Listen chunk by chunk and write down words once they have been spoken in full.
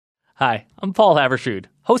Hi, I'm Paul Havershood,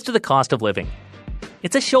 host of The Cost of Living.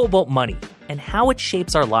 It's a show about money and how it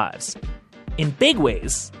shapes our lives. In big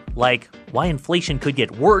ways, like why inflation could get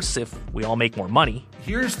worse if we all make more money.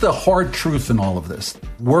 Here's the hard truth in all of this.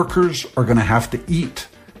 Workers are going to have to eat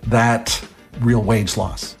that real wage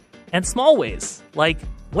loss. And small ways, like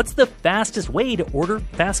what's the fastest way to order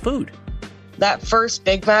fast food? That first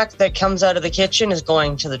Big Mac that comes out of the kitchen is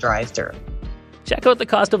going to the drive-thru. Check out The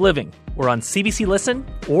Cost of Living. We're on CBC Listen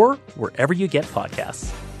or wherever you get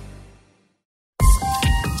podcasts.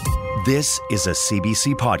 This is a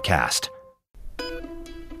CBC podcast.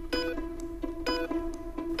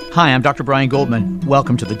 Hi, I'm Dr. Brian Goldman.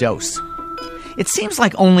 Welcome to The Dose. It seems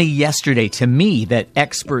like only yesterday to me that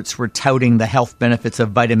experts were touting the health benefits of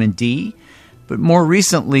vitamin D, but more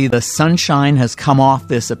recently the sunshine has come off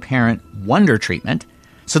this apparent wonder treatment.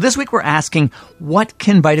 So this week we're asking, what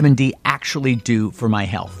can vitamin D actually do for my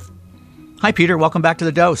health? Hi, Peter. Welcome back to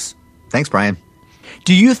The Dose. Thanks, Brian.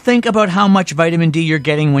 Do you think about how much vitamin D you're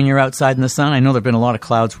getting when you're outside in the sun? I know there have been a lot of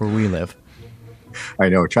clouds where we live. I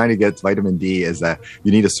know. Trying to get vitamin D is that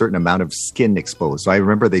you need a certain amount of skin exposed. So I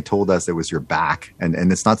remember they told us it was your back, and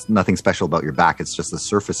it's nothing special about your back. It's just the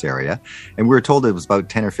surface area. And we were told it was about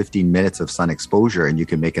 10 or 15 minutes of sun exposure, and you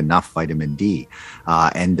can make enough vitamin D.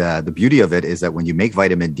 The beauty of it is that when you make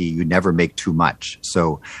vitamin D, you never make too much.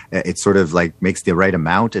 So it sort of like makes the right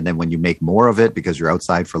amount. And then when you make more of it, because you're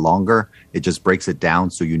outside for longer, it just breaks it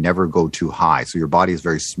down so you never go too high. So your body is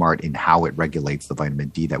very smart in how it regulates the vitamin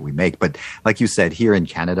D that we make. But like you said, here in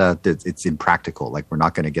Canada, it's impractical. Like we're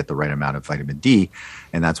not going to get the right amount of vitamin D.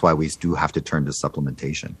 And that's why we do have to turn to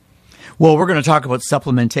supplementation. Well, we're going to talk about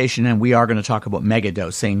supplementation and we are going to talk about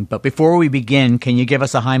megadosing. But before we begin, can you give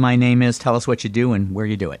us a hi, my name is, tell us what you do and where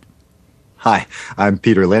you do it? Hi, I'm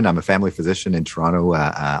Peter Lynn. I'm a family physician in Toronto,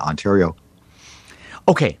 Ontario.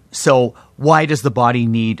 Okay, so why does the body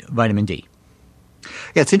need vitamin D?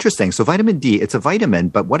 Yeah, it's interesting. So vitamin D, it's a vitamin,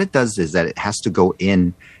 but what it does is that it has to go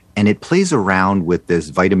in and it plays around with this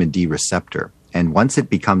vitamin D receptor. And once it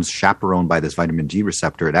becomes chaperoned by this vitamin D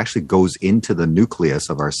receptor, it actually goes into the nucleus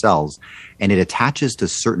of our cells and it attaches to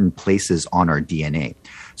certain places on our DNA.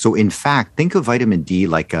 So in fact, think of vitamin D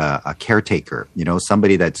like a caretaker,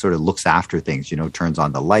 somebody that sort of looks after things, turns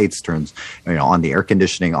on the lights, turns on the air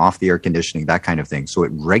conditioning, off the air conditioning, that kind of thing. So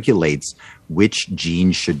it regulates which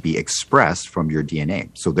genes should be expressed from your DNA.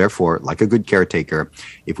 So therefore, like a good caretaker,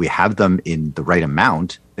 if we have them in the right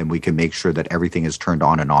amount, then we can make sure that everything is turned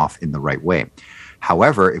on and off in the right way.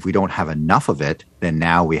 However, if we don't have enough of it, then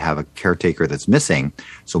now we have a caretaker that's missing.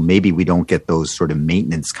 So maybe we don't get those sort of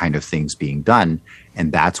maintenance kind of things being done.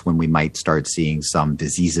 And that's when we might start seeing some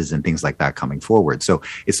diseases and things like that coming forward. So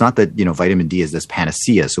it's not that, vitamin D is this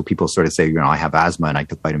panacea. So people sort of say, I have asthma and I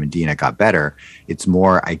took vitamin D and it got better. It's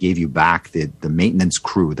more, I gave you back the maintenance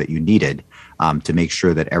crew that you needed to make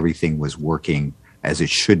sure that everything was working as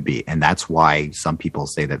it should be. And that's why some people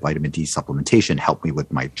say that vitamin D supplementation helped me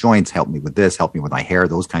with my joints, helped me with this, helped me with my hair,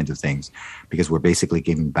 those kinds of things, because we're basically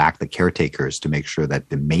giving back the caretakers to make sure that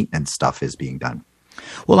the maintenance stuff is being done.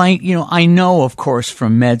 Well, I know, of course,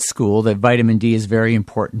 from med school that vitamin D is very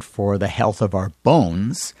important for the health of our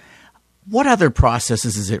bones. What other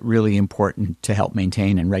processes is it really important to help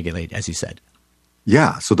maintain and regulate, as you said?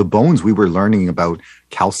 Yeah. So the bones, we were learning about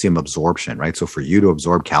calcium absorption, right? So for you to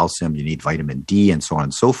absorb calcium, you need vitamin D and so on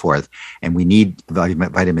and so forth. And we need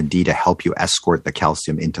vitamin D to help you escort the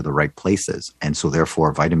calcium into the right places. And so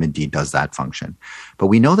therefore, vitamin D does that function. But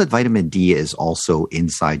we know that vitamin D is also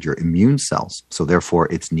inside your immune cells. So therefore,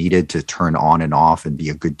 it's needed to turn on and off and be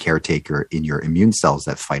a good caretaker in your immune cells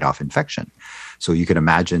that fight off infection. So you can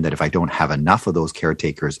imagine that if I don't have enough of those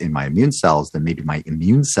caretakers in my immune cells, then maybe my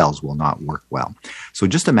immune cells will not work well. So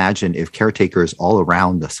just imagine if caretakers all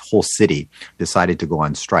around this whole city decided to go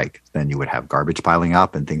on strike, then you would have garbage piling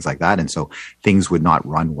up and things like that. And so things would not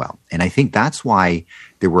run well. And I think that's why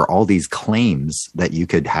there were all these claims that you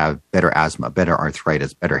could have better asthma, better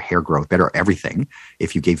arthritis, better hair growth, better everything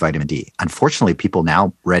if you gave vitamin D. Unfortunately, people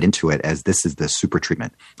now read into it as this is the super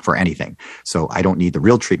treatment for anything. So I don't need the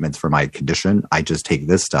real treatments for my condition. I just take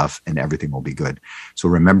this stuff and everything will be good. So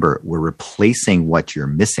remember, we're replacing what you're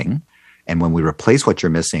missing. And when we replace what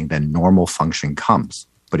you're missing, then normal function comes.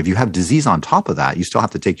 But if you have disease on top of that, you still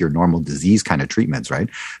have to take your normal disease kind of treatments, right?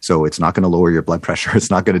 So it's not going to lower your blood pressure. It's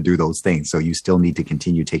not going to do those things. So you still need to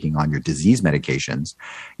continue taking on your disease medications,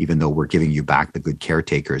 even though we're giving you back the good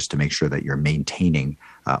caretakers to make sure that you're maintaining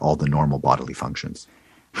all the normal bodily functions.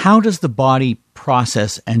 How does the body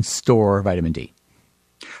process and store vitamin D?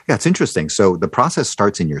 Yeah, it's interesting. So the process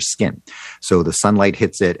starts in your skin. So the sunlight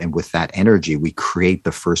hits it, and with that energy, we create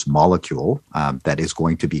the first molecule that is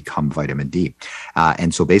going to become vitamin D.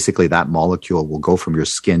 And so basically that molecule will go from your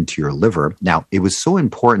skin to your liver. Now, it was so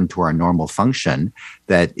important to our normal function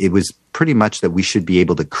that it was pretty much that we should be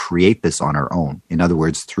able to create this on our own. In other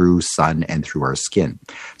words, through sun and through our skin.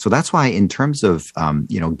 So that's why in terms of,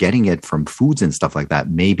 getting it from foods and stuff like that,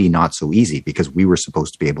 maybe not so easy because we were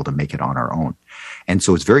supposed to be able to make it on our own. And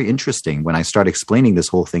so it's very interesting when I start explaining this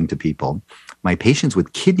whole thing to people, my patients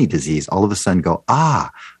with kidney disease all of a sudden go, I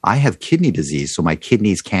have kidney disease, so my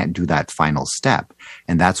kidneys can't do that final step.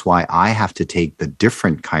 And that's why I have to take the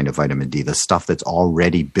different kind of vitamin D, the stuff that's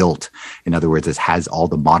already built. In other words, it has all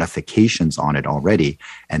the modifications on it already.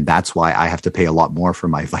 And that's why I have to pay a lot more for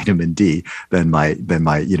my vitamin D than my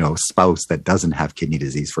spouse that doesn't have kidney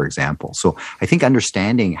disease, for example. So I think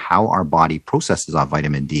understanding how our body processes our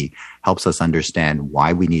vitamin D helps us understand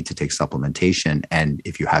why we need to take supplementation. And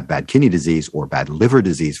if you have bad kidney disease or bad liver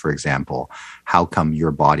disease, for example, how come your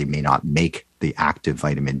body may not make the active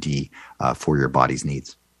vitamin D for your body's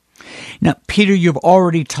needs? Now, Peter, you've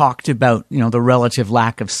already talked about, the relative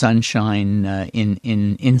lack of sunshine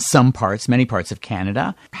in some parts, many parts of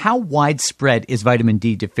Canada. How widespread is vitamin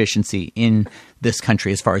D deficiency in this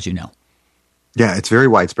country, as far as you know? Yeah, it's very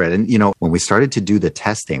widespread. And, when we started to do the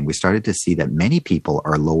testing, we started to see that many people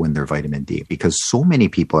are low in their vitamin D because so many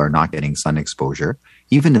people are not getting sun exposure.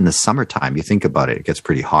 Even in the summertime, you think about it, it gets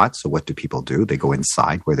pretty hot. So what do people do? They go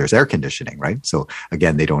inside where there's air conditioning, right? So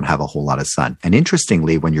again, they don't have a whole lot of sun. And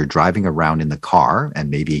interestingly, when you're driving around in the car and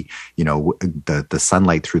maybe, the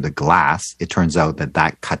sunlight through the glass, it turns out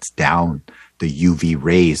that cuts down the UV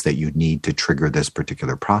rays that you need to trigger this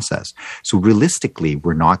particular process. So realistically,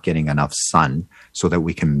 we're not getting enough sun so that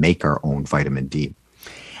we can make our own vitamin D.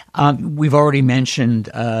 We've already mentioned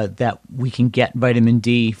that we can get vitamin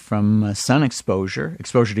D from sun exposure to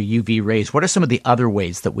UV rays. What are some of the other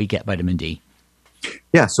ways that we get vitamin D?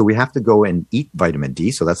 Yeah, so we have to go and eat vitamin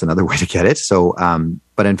D. So that's another way to get it. So,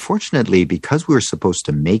 but unfortunately, because we were supposed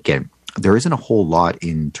to make it, there isn't a whole lot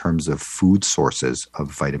in terms of food sources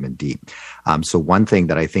of vitamin D. So one thing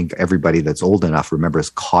that I think everybody that's old enough remembers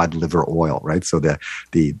cod liver oil, right? So the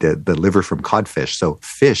liver from codfish. So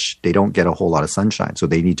fish, they don't get a whole lot of sunshine. So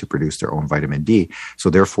they need to produce their own vitamin D. So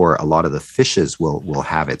therefore, a lot of the fishes will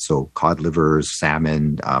have it. So cod livers,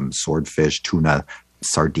 salmon, swordfish, tuna,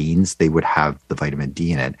 sardines, they would have the vitamin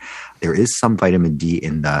D in it. There is some vitamin D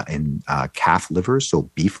in calf liver, so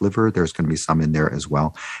beef liver. There's going to be some in there as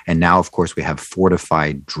well. And now, of course, we have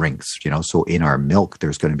fortified drinks. So in our milk,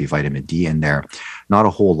 there's going to be vitamin D in there. Not a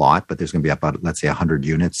whole lot, but there's going to be about, let's say, 100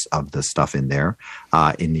 units of the stuff in there.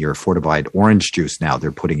 In your fortified orange juice now,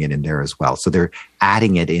 they're putting it in there as well. So they're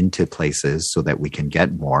adding it into places so that we can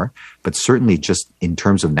get more. But certainly, just in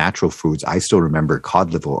terms of natural foods, I still remember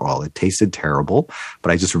cod liver oil. It tasted terrible,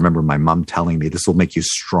 but I just remember my mom telling me this will make you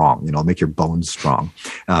strong. Make your bones strong.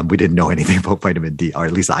 We didn't know anything about vitamin D, or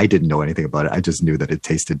at least I didn't know anything about it. I just knew that it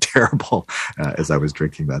tasted terrible as I was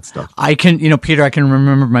drinking that stuff. Peter, I can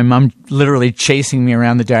remember my mom literally chasing me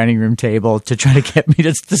around the dining room table to try to get me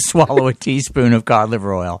to swallow a teaspoon of cod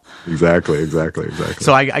liver oil. Exactly.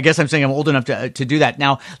 So I guess I'm saying I'm old enough to do that.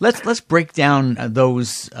 Now, let's break down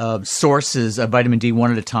those sources of vitamin D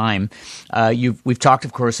one at a time. We've talked,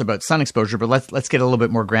 of course, about sun exposure, but let's get a little bit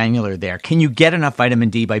more granular there. Can you get enough vitamin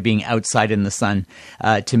D by being outside in the sun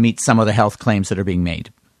to meet some of the health claims that are being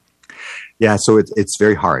made? Yeah, so it's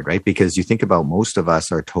very hard, right? Because you think about most of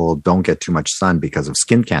us are told don't get too much sun because of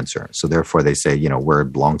skin cancer. So therefore they say, wear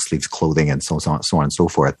long sleeves clothing and so on and so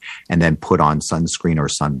forth, and then put on sunscreen or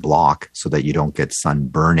sunblock so that you don't get sun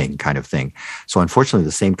burning kind of thing. So unfortunately,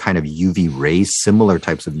 the same kind of UV rays, similar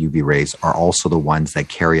types of UV rays are also the ones that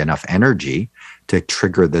carry enough energy to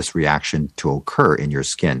trigger this reaction to occur in your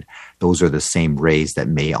skin. Those are the same rays that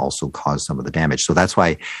may also cause some of the damage. So that's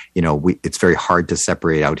why, it's very hard to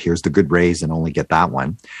separate out, here's the good rays and only get that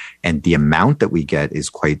one. And the amount that we get is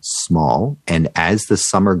quite small. And as the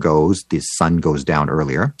summer goes, the sun goes down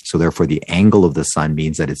earlier. So therefore, the angle of the sun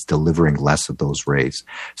means that it's delivering less of those rays.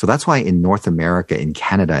 So that's why in North America, in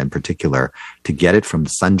Canada in particular, to get it from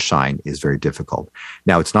sunshine is very difficult.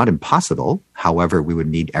 Now, it's not impossible. However, we would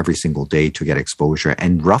need every single day to get exposure.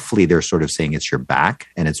 And roughly, they're sort of saying it's your back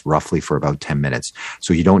and it's roughly roughly for about 10 minutes.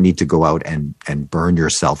 So you don't need to go out and burn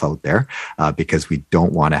yourself out there because we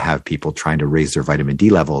don't want to have people trying to raise their vitamin D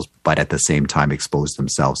levels, but at the same time expose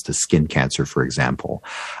themselves to skin cancer, for example.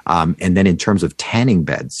 And then in terms of tanning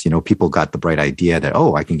beds, people got the bright idea that,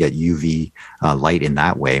 I can get UV light in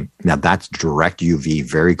that way. Now that's direct UV,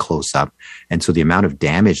 very close up. And so the amount of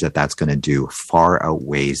damage that's going to do far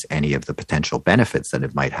outweighs any of the potential benefits that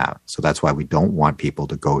it might have. So that's why we don't want people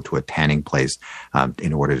to go to a tanning place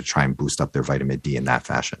in order to try and boost up their vitamin D in that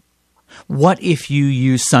fashion. What if you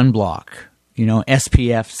use sunblock?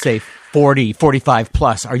 SPF, say 40, 45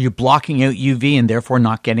 plus. Are you blocking out UV and therefore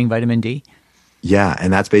not getting vitamin D? Yeah,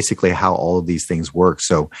 and that's basically how all of these things work.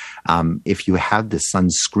 So if you have the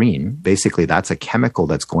sunscreen, basically that's a chemical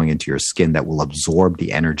that's going into your skin that will absorb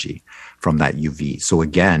the energy from that UV. So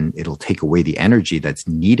again, it'll take away the energy that's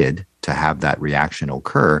needed to have that reaction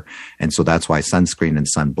occur. And so that's why sunscreen and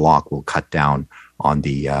sunblock will cut down on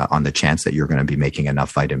the chance that you're going to be making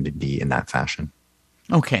enough vitamin D in that fashion.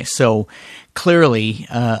 Okay, so clearly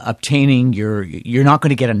you're not going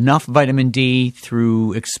to get enough vitamin D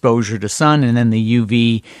through exposure to sun, and then the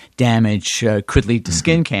UV damage could lead to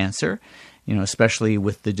skin cancer, especially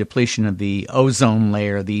with the depletion of the ozone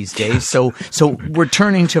layer these days. So we're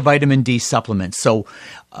turning to vitamin D supplements. So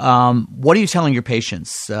what are you telling your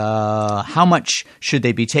patients? How much should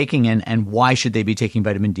they be taking, and why should they be taking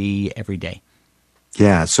vitamin D every day?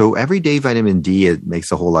 Yeah, so everyday vitamin D, it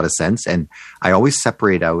makes a whole lot of sense. And I always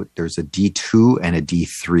separate out, there's a D2 and a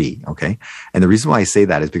D3, okay? And the reason why I say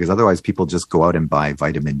that is because otherwise people just go out and buy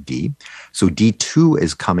vitamin D. So D2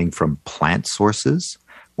 is coming from plant sources,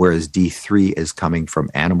 whereas D3 is coming from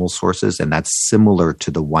animal sources, and that's similar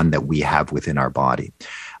to the one that we have within our body.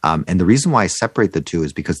 And the reason why I separate the two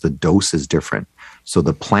is because the dose is different. So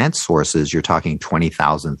the plant sources, you're talking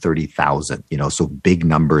 20,000, 30,000, so big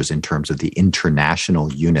numbers in terms of the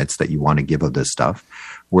international units that you want to give of this stuff.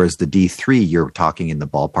 Whereas the D3, you're talking in the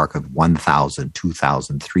ballpark of 1,000,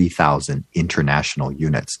 2,000, 3,000 international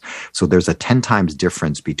units. So there's a 10 times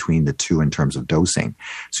difference between the two in terms of dosing.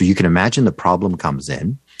 So you can imagine the problem comes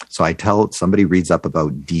in. So somebody reads up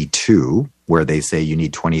about D2, where they say you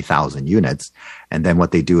need 20,000 units. And then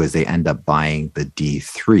what they do is they end up buying the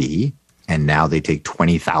D3, and now they take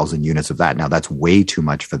 20,000 units of that. Now that's way too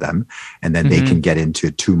much for them. And then they can get into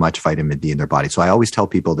too much vitamin D in their body. So I always tell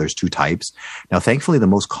people there's two types. Now, thankfully, the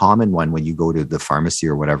most common one when you go to the pharmacy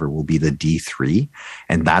or whatever will be the D3.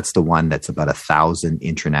 And that's the one that's about 1,000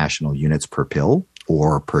 international units per pill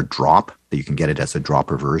or per drop. That you can get it as a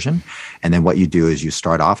dropper version. And then what you do is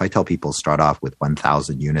I tell people start off with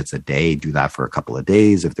 1,000 units a day, do that for a couple of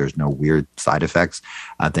days. If there's no weird side effects,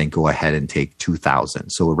 then go ahead and take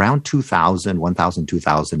 2,000. So around 2,000, 1,000,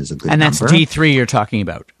 2,000 is a good number. And that's D3 you're talking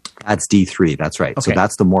about. That's D3. That's right. Okay. So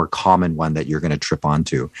that's the more common one that you're going to trip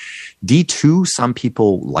onto. D2, some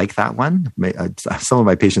people like that one. Some of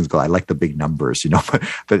my patients go, I like the big numbers,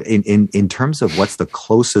 but in terms of what's the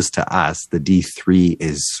closest to us, the D3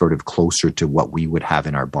 is sort of closer to what we would have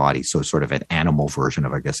in our body. So sort of an animal version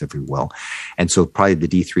of, I guess, if you will. And so probably the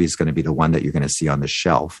D3 is going to be the one that you're going to see on the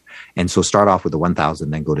shelf. And so start off with the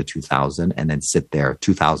 1,000, then go to 2,000 and then sit there.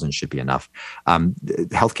 2,000 should be enough.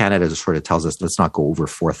 Health Canada sort of tells us, let's not go over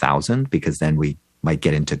 4,000 because then we might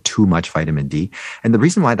get into too much vitamin D. And the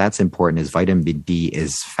reason why that's important is vitamin D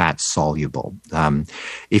is fat soluble.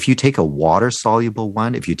 If you take a water soluble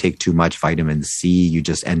one, if you take too much vitamin C, you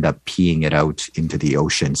just end up peeing it out into the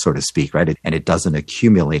ocean, so to speak, right? And it doesn't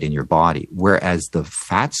accumulate in your body. Whereas the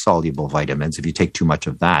fat soluble vitamins, if you take too much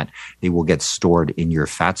of that, they will get stored in your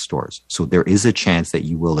fat stores. So there is a chance that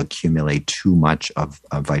you will accumulate too much of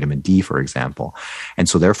vitamin D, for example. And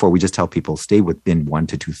so therefore, we just tell people stay within 1,000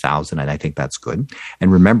 to 2,000, and I think that's good.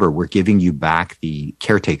 And remember, we're giving you back the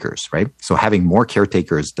caretakers, right? So having more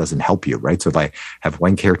caretakers doesn't help you, right? So if I have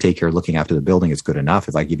one caretaker looking after the building, it's good enough.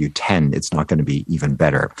 If I give you 10, it's not going to be even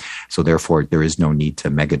better. So therefore, there is no need to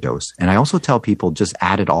megadose. And I also tell people just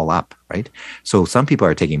add it all up, right? So some people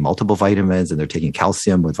are taking multiple vitamins and they're taking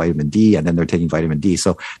calcium with vitamin D and then they're taking vitamin D.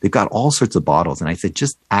 So they've got all sorts of bottles. And I said,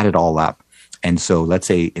 just add it all up. And so let's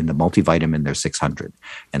say in the multivitamin, there's 600.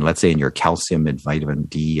 And let's say in your calcium and vitamin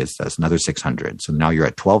D is another 600. So now you're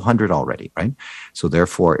at 1,200 already, right? So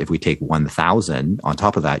therefore, if we take 1,000 on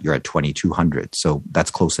top of that, you're at 2,200. So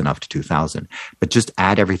that's close enough to 2,000. But just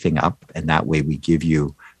add everything up. And that way we give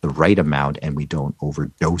you the right amount and we don't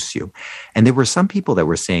overdose you. And there were some people that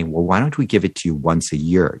were saying, well, why don't we give it to you once a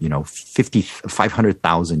year,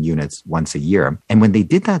 500,000 units once a year. And when they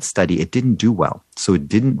did that study, it didn't do well. So it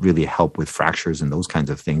didn't really help with fractures and those kinds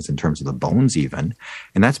of things in terms of the bones even.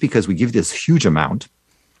 And that's because we give this huge amount.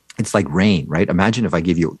 It's like rain, right? Imagine if I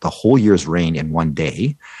give you the whole year's rain in one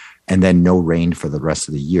day. and then no rain for the rest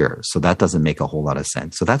of the year. So that doesn't make a whole lot of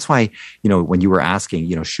sense. So that's why, when you were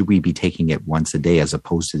asking, should we be taking it once a day as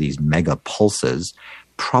opposed to these mega pulses?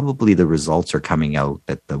 Probably the results are coming out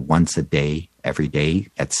that the once a day, every day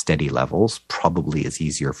at steady levels probably is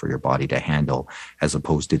easier for your body to handle as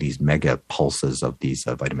opposed to these mega pulses of these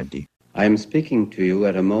vitamin D. I am speaking to you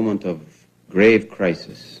at a moment of grave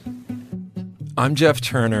crisis. I'm Jeff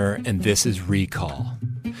Turner, and this is Recall.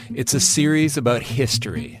 It's a series about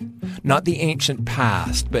history, not the ancient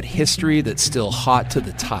past, but history that's still hot to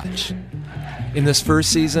the touch. In this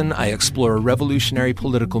first season, I explore a revolutionary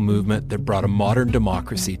political movement that brought a modern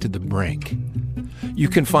democracy to the brink. You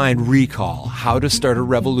can find Recall, How to Start a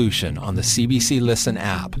Revolution on the CBC Listen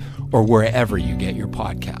app or wherever you get your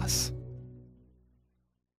podcasts.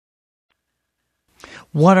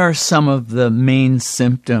 What are some of the main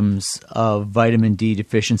symptoms of vitamin D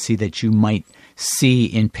deficiency that you might see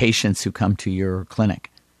in patients who come to your clinic?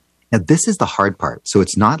 Now, this is the hard part. So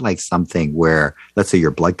it's not like something where, let's say your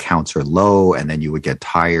blood counts are low and then you would get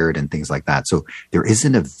tired and things like that. So there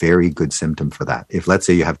isn't a very good symptom for that. If, let's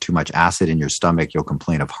say, you have too much acid in your stomach, you'll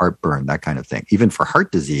complain of heartburn, that kind of thing. Even for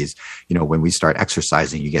heart disease, when we start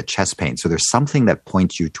exercising, you get chest pain. So there's something that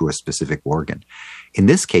points you to a specific organ. In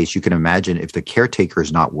this case, you can imagine if the caretaker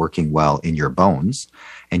is not working well in your bones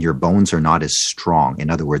and your bones are not as strong, in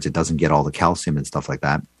other words, it doesn't get all the calcium and stuff like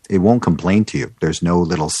that, it won't complain to you. There's no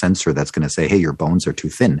little sensor that's going to say, hey, your bones are too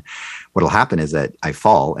thin. What'll happen is that I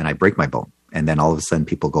fall and I break my bone. And then all of a sudden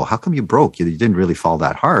people go, how come you broke? You didn't really fall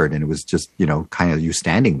that hard. And it was just, kind of you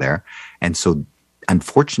standing there. And so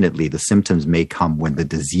unfortunately, the symptoms may come when the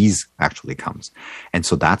disease actually comes. And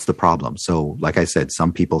so that's the problem. So like I said,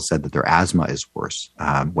 some people said that their asthma is worse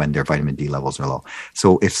when their vitamin D levels are low.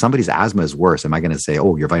 So if somebody's asthma is worse, am I going to say,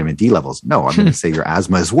 oh, your vitamin D levels? No, I'm going to say your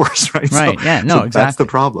asthma is worse, right? Right. So, yeah, no, so exactly. That's the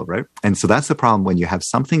problem, right? And so that's the problem when you have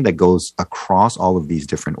something that goes across all of these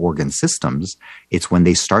different organ systems. It's when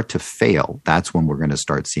they start to fail. That's when we're going to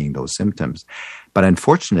start seeing those symptoms. But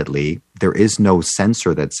unfortunately, there is no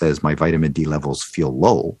sensor that says my vitamin D levels feel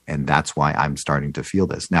low, and that's why I'm starting to feel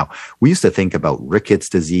this. Now, we used to think about rickets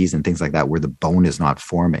disease and things like that where the bone is not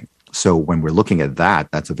forming. So when we're looking at that,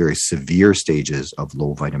 that's a very severe stages of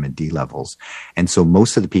low vitamin D levels. And so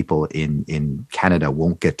most of the people in Canada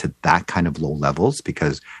won't get to that kind of low levels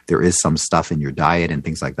because there is some stuff in your diet and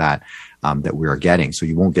things like that that we are getting. So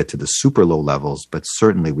you won't get to the super low levels, but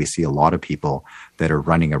certainly we see a lot of people that are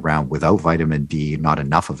running around without vitamin D, not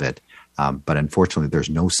enough of it. But unfortunately,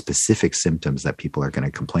 there's no specific symptoms that people are going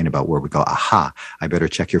to complain about where we go, aha, I better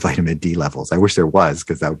check your vitamin D levels. I wish there was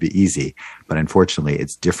because that would be easy. But unfortunately,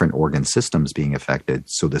 it's different organ systems being affected.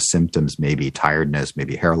 So the symptoms may be tiredness,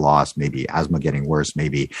 maybe hair loss, maybe asthma getting worse,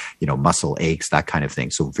 maybe, muscle aches, that kind of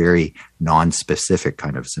thing. So very non-specific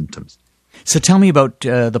kind of symptoms. So tell me about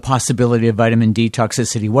the possibility of vitamin D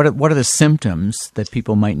toxicity. What are the symptoms that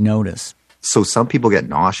people might notice? So some people get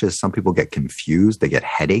nauseous, some people get confused, they get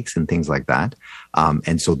headaches and things like that.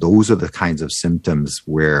 And so those are the kinds of symptoms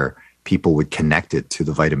where people would connect it to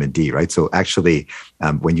the vitamin D, right? So actually,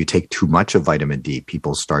 when you take too much of vitamin D,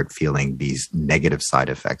 people start feeling these negative side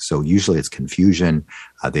effects. So usually it's confusion,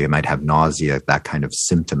 they might have nausea, that kind of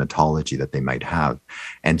symptomatology that they might have.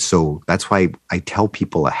 And so that's why I tell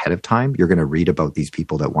people ahead of time, you're going to read about these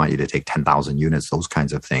people that want you to take 10,000 units, those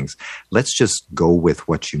kinds of things. Let's just go with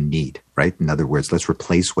what you need, right? In other words, let's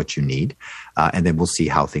replace what you need, and then we'll see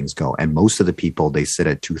how things go. And most of the people, they sit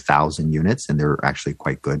at 2,000 units, and they're actually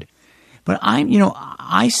quite good. But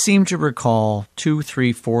I seem to recall 2,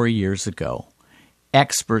 3, 4 years ago,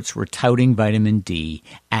 experts were touting vitamin D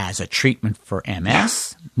as a treatment for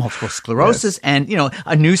MS, multiple sclerosis, and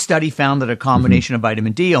a new study found that a combination of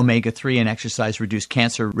vitamin D, omega-3, and exercise reduced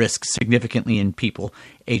cancer risk significantly in people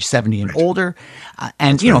age 70 and older.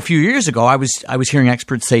 And a few years ago, I was hearing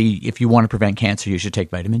experts say if you want to prevent cancer, you should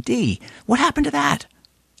take vitamin D. What happened to that?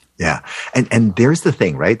 Yeah. And there's the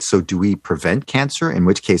thing, right? So do we prevent cancer? In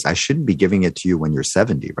which case I shouldn't be giving it to you when you're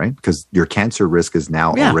 70, right? Because your cancer risk is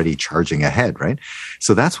now already charging ahead, right?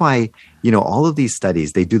 So that's why, all of these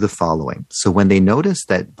studies, they do the following. So when they noticed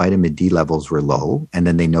that vitamin D levels were low, and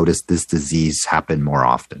then they noticed this disease happened more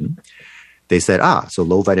often, they said, so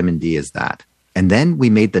low vitamin D is that. And then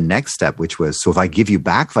we made the next step, which was, so if I give you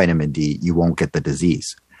back vitamin D, you won't get the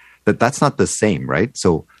disease. But that's not the same, right?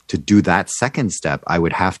 So to do that second step, I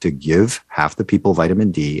would have to give half the people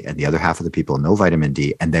vitamin D and the other half of the people no vitamin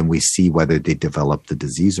D, and then we see whether they develop the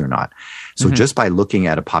disease or not. So just by looking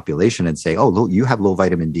at a population and say, you have low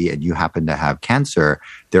vitamin D and you happen to have cancer,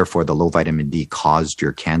 therefore the low vitamin D caused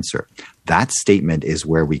your cancer. That statement is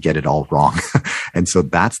where we get it all wrong. And so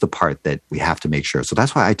that's the part that we have to make sure. So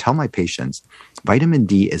that's why I tell my patients, vitamin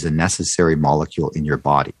D is a necessary molecule in your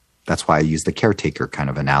body. That's why I use the caretaker kind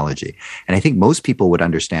of analogy. And I think most people would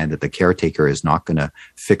understand that the caretaker is not going to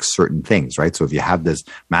fix certain things, right? So if you have this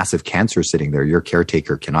massive cancer sitting there, your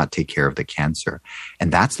caretaker cannot take care of the cancer.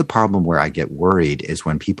 And that's the problem where I get worried, is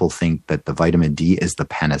when people think that the vitamin D is the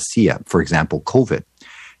panacea. For example, COVID.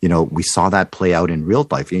 We saw that play out in real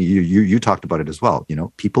life. You talked about it as well.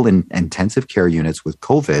 People in intensive care units with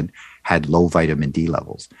COVID had low vitamin D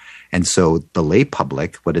levels. And so the lay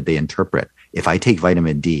public, what did they interpret? If I take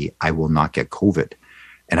vitamin D, I will not get COVID.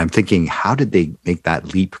 And I'm thinking, how did they make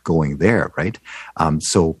that leap going there, right?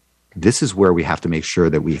 So this is where we have to make sure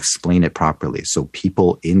that we explain it properly. So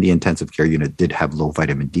people in the intensive care unit did have low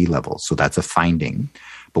vitamin D levels. So that's a finding.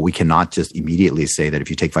 But we cannot just immediately say that if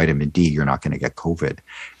you take vitamin D, you're not going to get COVID.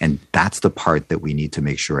 And that's the part that we need to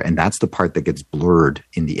make sure. And that's the part that gets blurred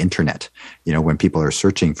in the internet, when people are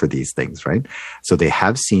searching for these things, right? So they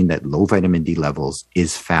have seen that low vitamin D levels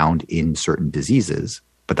is found in certain diseases.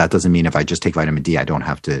 But that doesn't mean if I just take vitamin D, I don't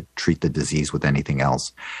have to treat the disease with anything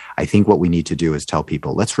else. I think what we need to do is tell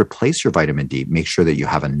people, let's replace your vitamin D, make sure that you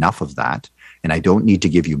have enough of that. And I don't need to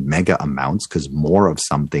give you mega amounts, because more of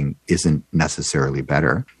something isn't necessarily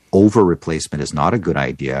better. Over replacement is not a good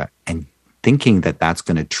idea. And thinking that that's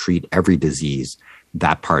going to treat every disease,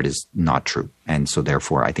 that part is not true. And so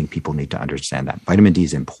therefore, I think people need to understand that. Vitamin D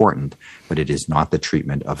is important, but it is not the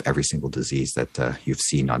treatment of every single disease that you've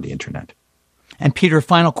seen on the internet. And Peter,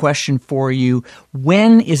 final question for you.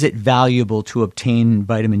 When is it valuable to obtain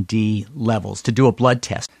vitamin D levels, to do a blood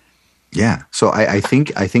test? Yeah. So I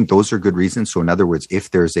think those are good reasons. So in other words, if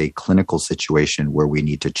there's a clinical situation where we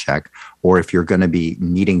need to check, or if you're going to be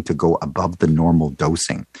needing to go above the normal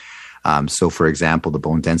dosing. So for example, the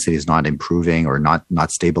bone density is not improving or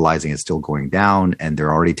not stabilizing, it's still going down, and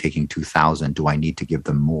they're already taking 2,000. Do I need to give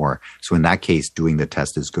them more? So in that case, doing the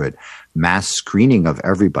test is good. Mass screening of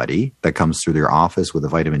everybody that comes through their office with a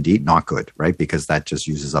vitamin D, not good, right? Because that just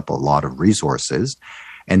uses up a lot of resources.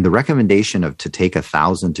 And the recommendation to take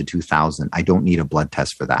 1,000 to 2,000, I don't need a blood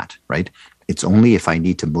test for that, right? It's only if I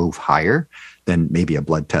need to move higher, then maybe a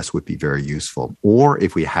blood test would be very useful. Or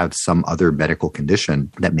if we have some other medical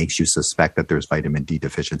condition that makes you suspect that there's vitamin D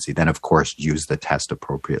deficiency, then of course use the test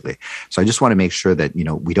appropriately. So I just want to make sure that,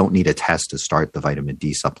 we don't need a test to start the vitamin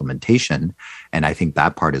D supplementation. And I think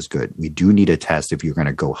that part is good. We do need a test if you're going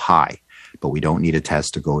to go high, but we don't need a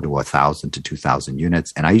test to go to 1,000 to 2,000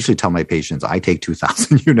 units. And I usually tell my patients I take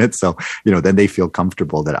 2,000 units. So, then they feel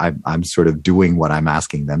comfortable that I'm sort of doing what I'm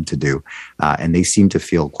asking them to do. And they seem to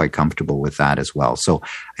feel quite comfortable with that as well. So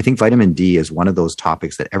I think vitamin D is one of those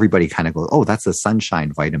topics that everybody kind of goes, oh, that's a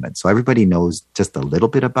sunshine vitamin. So everybody knows just a little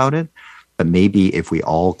bit about it. But maybe if we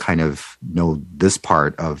all kind of know this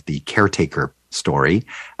part of the caretaker story,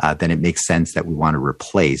 then it makes sense that we want to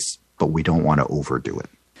replace, but we don't want to overdo it.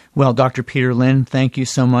 Well, Dr. Peter Lynn, thank you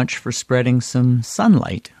so much for spreading some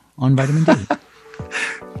sunlight on vitamin D.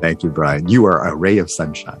 Thank you, Brian. You are a ray of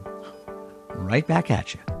sunshine. Right back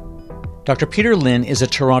at you. Dr. Peter Lynn is a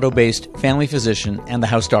Toronto-based family physician and the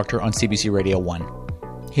house doctor on CBC Radio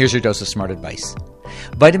 1. Here's your dose of smart advice.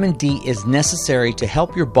 Vitamin D is necessary to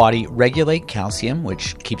help your body regulate calcium,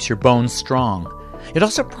 which keeps your bones strong. It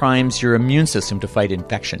also primes your immune system to fight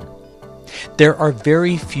infection. There are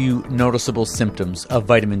very few noticeable symptoms of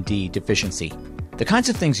vitamin D deficiency. The kinds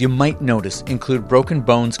of things you might notice include broken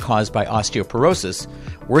bones caused by osteoporosis,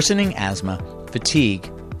 worsening asthma, fatigue,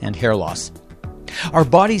 and hair loss. Our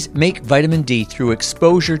bodies make vitamin D through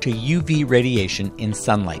exposure to UV radiation in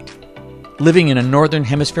sunlight. Living in a northern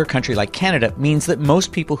hemisphere country like Canada means that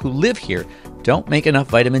most people who live here don't make enough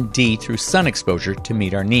vitamin D through sun exposure to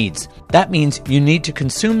meet our needs. That means you need to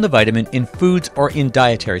consume the vitamin in foods or in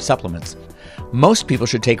dietary supplements. Most people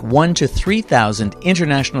should take 1 to 3,000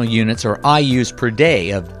 international units or IUs per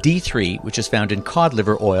day of D3, which is found in cod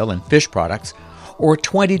liver oil and fish products, or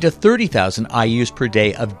 20 to 30,000 IUs per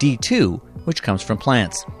day of D2, which comes from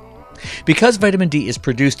plants. Because vitamin D is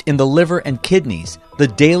produced in the liver and kidneys, the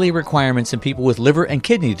daily requirements in people with liver and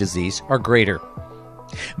kidney disease are greater.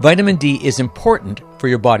 Vitamin D is important for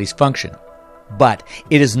your body's function, but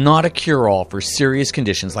it is not a cure-all for serious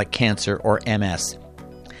conditions like cancer or MS.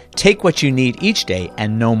 Take what you need each day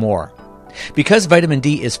and no more. Because vitamin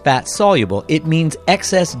D is fat-soluble, it means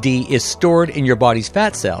excess D is stored in your body's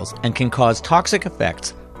fat cells and can cause toxic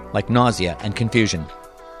effects like nausea and confusion.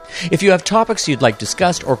 If you have topics you'd like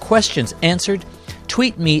discussed or questions answered,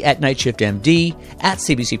 tweet me at NightShiftMD, at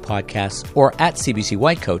CBC Podcasts, or at CBC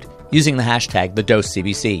Whitecoat using the hashtag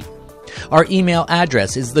TheDoseCBC. Our email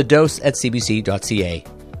address is thedose@cbc.ca.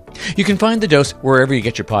 You can find The Dose wherever you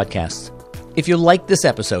get your podcasts. If you like this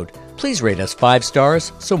episode, please rate us 5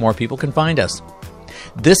 stars so more people can find us.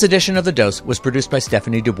 This edition of The Dose was produced by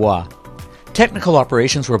Stephanie Dubois. Technical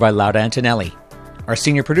operations were by Laura Antonelli. Our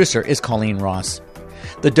senior producer is Colleen Ross.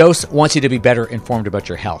 The Dose wants you to be better informed about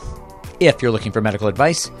your health. If you're looking for medical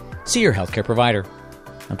advice, see your healthcare provider.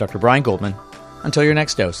 I'm Dr. Brian Goldman. Until your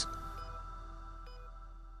next dose.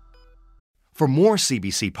 For more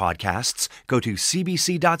CBC podcasts, go to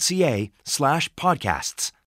cbc.ca/podcasts.